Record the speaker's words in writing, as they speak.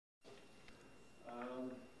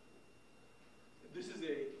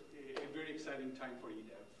time for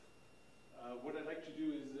eDev. What I'd like to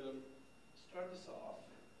do is start this off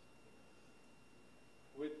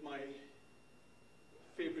with my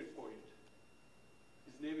favorite poet.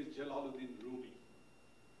 His name is Jalaluddin Rumi.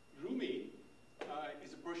 Rumi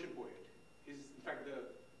is a Persian poet. He's, in fact, the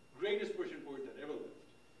greatest Persian poet that ever lived,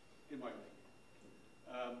 in my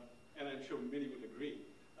opinion. And I'm sure many would agree.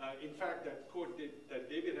 In fact, that quote that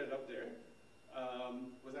David had up there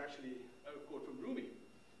was actually a quote from Rumi.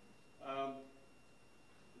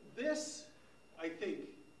 This, I think,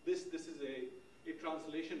 this is a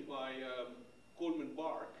translation by Coleman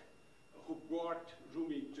Bark, who brought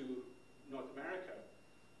Rumi to North America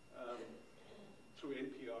through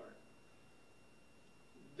NPR.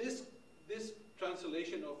 This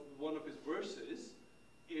translation of one of his verses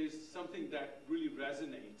is something that really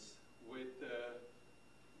resonates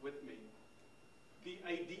with me. The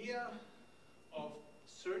idea of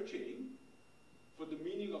searching for the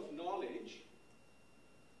meaning of knowledge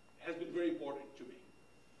has been very important to me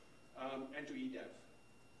and to eDev.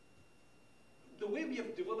 The way we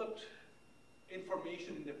have developed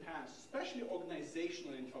information in the past, especially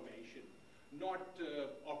organizational information, not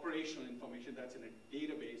operational information that's in a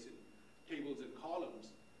database in tables and columns,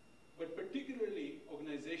 but particularly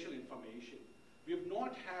organizational information, we have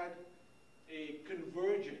not had a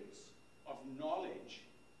convergence of knowledge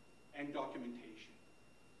and documentation.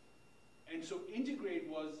 And so Integrate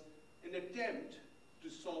was an attempt to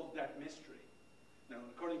solve that mystery. Now,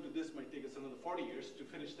 according to this, might take us another 40 years to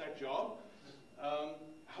finish that job.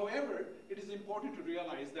 However, it is important to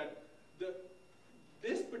realize that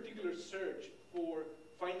this particular search for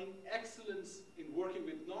finding excellence in working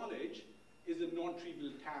with knowledge is a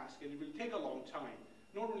non-trivial task, and it will take a long time,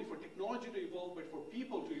 not only for technology to evolve, but for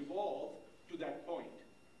people to evolve to that point.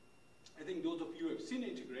 I think those of you who have seen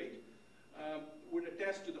Integrate would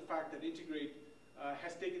attest to the fact that Integrate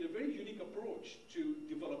has taken a very unique approach to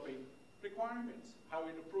developing requirements, how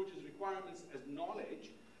it approaches requirements as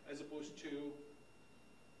knowledge as opposed to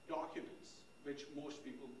documents, which most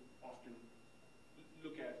people often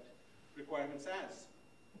look at requirements as.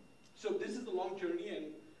 So this is a long journey,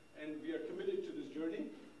 and we are committed to this journey.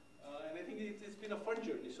 And I think it's been a fun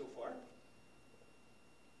journey so far.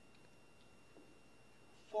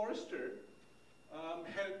 Forrester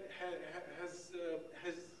has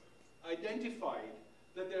identified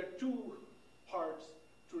that there are two parts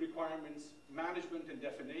to requirements management and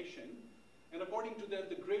definition. And according to them,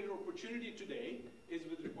 the greater opportunity today is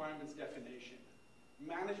with requirements definition.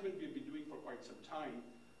 Management we've been doing for quite some time,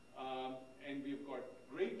 and we've got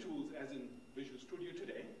great tools, as in Visual Studio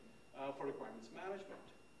today, for requirements management.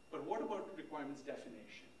 But what about requirements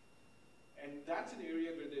definition? And that's an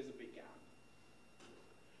area where there's a big gap.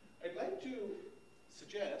 I'd like to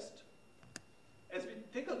suggest, as we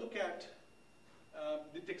take a look at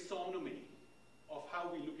the taxonomy of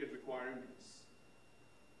how we look at requirements,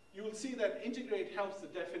 you will see that Integrate helps the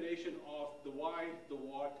definition of the why, the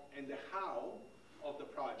what, and the how of the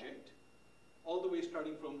project, all the way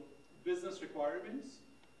starting from business requirements,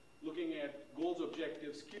 looking at goals,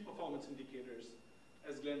 objectives, key performance indicators,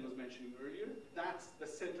 as Glenn was mentioning earlier. That's the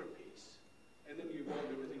centerpiece. And then you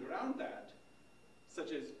evolve everything around that,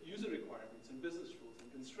 such as user requirements and business rules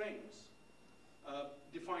and constraints.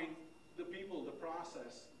 Define the people, the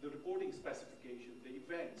process, the reporting specification, the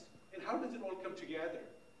events, and how does it all come together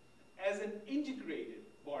as an integrated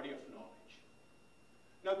body of knowledge.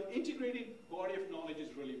 Now, the integrated body of knowledge is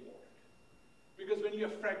really important, because when you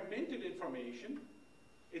have fragmented information,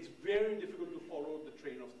 it's very difficult to follow the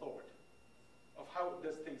train of thought of how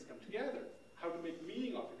does things come together, how to make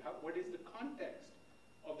meaning of it, what is the context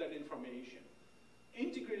of that information.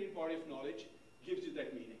 Integrated body of knowledge gives you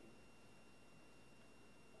that meaning.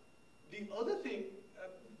 The other thing,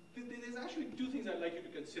 there's actually two things I'd like you to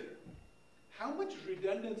consider. How much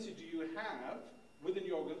redundancy do you have within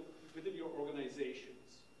your organizations?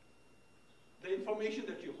 The information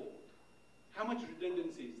that you hold, how much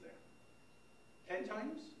redundancy is there? 10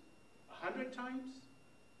 times? 100 times?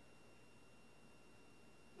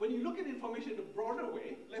 When you look at information in a broader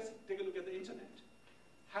way, let's take a look at the internet.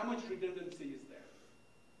 How much redundancy is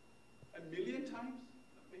there? 1 million times?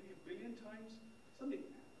 Maybe 1 billion times? Something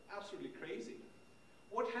absolutely crazy.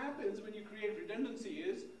 What happens when you create redundancy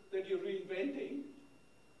is that you're reinventing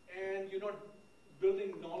and you're not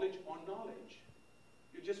building knowledge on knowledge.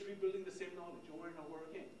 You're just rebuilding the same knowledge over and over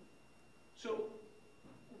again. So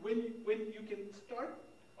when you can start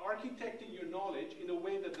architecting your knowledge in a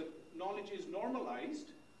way that the knowledge is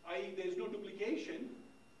normalized, i.e. there's no duplication,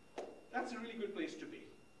 that's a really good place to be.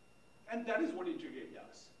 And that is what Integrate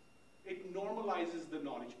does. It normalizes the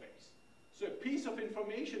knowledge base. So a piece of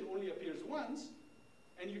information only appears once,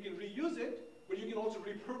 and you can reuse it but you can also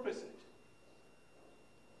repurpose it.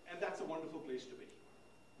 And that's a wonderful place to be.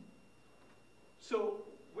 So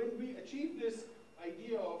when we achieve this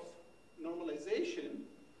idea of normalization,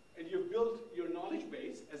 and you've built your knowledge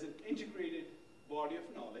base as an integrated body of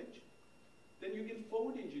knowledge, then you can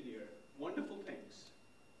forward engineer wonderful things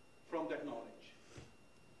from that knowledge.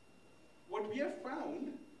 What we have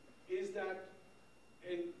found is that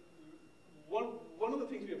one of the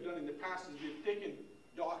things we have done in the past is we've taken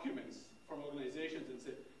documents from organizations and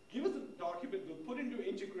said, give us a document, we'll put it into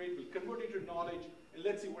integrate, we'll convert it to knowledge, and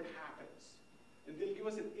let's see what happens. And they'll give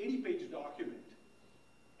us an 80-page document.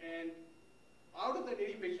 And out of that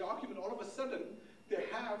 80-page document, all of a sudden, they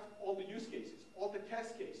have all the use cases, all the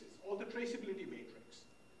test cases, all the traceability matrix,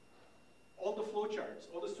 all the flowcharts,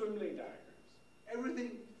 all the swim lane diagrams.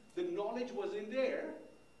 Everything, the knowledge was in there,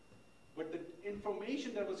 but the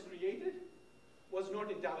information that was created was not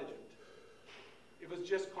intelligent. It was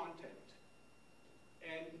just content.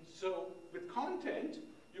 And so with content,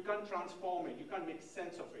 you can't transform it, you can't make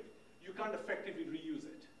sense of it, you can't effectively reuse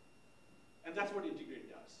it. And that's what integrate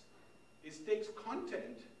does. It takes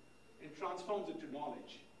content and transforms it to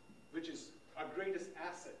knowledge, which is our greatest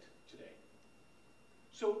asset today.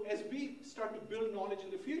 So as we start to build knowledge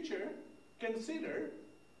in the future, consider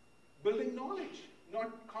building knowledge,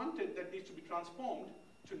 not content that needs to be transformed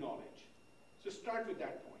to knowledge. So start with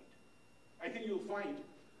that point. I think you'll find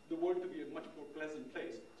the world to be a much more pleasant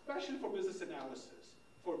place, especially for business analysis,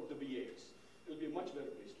 for the BAs. It'll be a much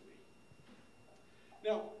better place to be.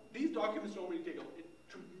 Now, these documents normally take a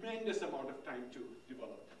tremendous amount of time to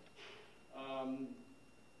develop.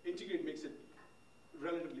 Integrate makes it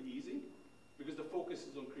relatively easy because the focus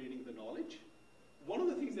is on creating the knowledge. One of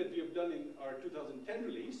the things that we have done in our 2010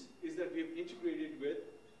 release is that we have integrated with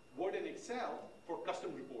Word and Excel for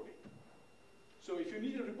custom reporting. So if you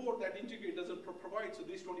need a report that Integrate doesn't provide, so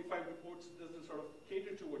these 25 reports doesn't sort of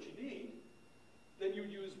cater to what you need, then you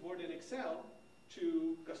use Word and Excel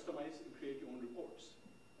to customize and create your own reports.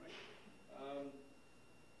 Right?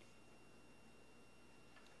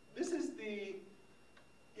 This is the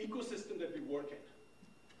ecosystem that we work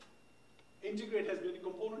in. Integrate has many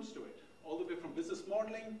components to it, all the way from business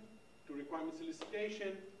modeling to requirements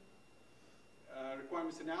elicitation,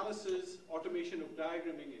 requirements analysis, automation of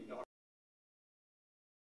diagramming in